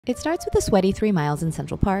It starts with a sweaty 3 miles in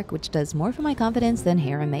Central Park, which does more for my confidence than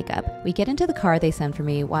hair and makeup. We get into the car they send for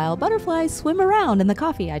me while butterflies swim around in the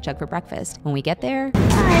coffee I chug for breakfast. When we get there,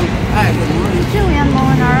 Hi. Hi, good morning. Julianne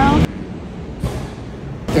Molinaro.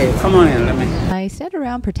 Okay, come on in, I stand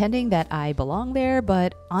around pretending that I belong there,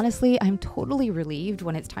 but honestly, I'm totally relieved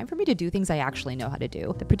when it's time for me to do things I actually know how to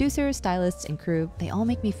do. The producers, stylists, and crew, they all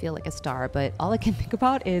make me feel like a star, but all I can think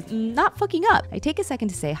about is not fucking up. I take a second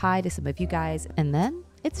to say hi to some of you guys, and then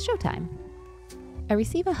it's showtime. I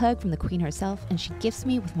receive a hug from the queen herself, and she gifts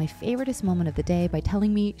me with my favoriteest moment of the day by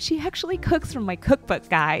telling me she actually cooks from my cookbook,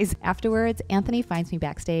 guys. Afterwards, Anthony finds me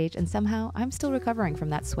backstage, and somehow I'm still recovering from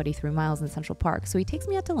that sweaty 3 miles in Central Park, so he takes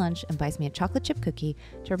me out to lunch and buys me a chocolate chip cookie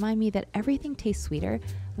to remind me that everything tastes sweeter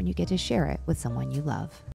when you get to share it with someone you love.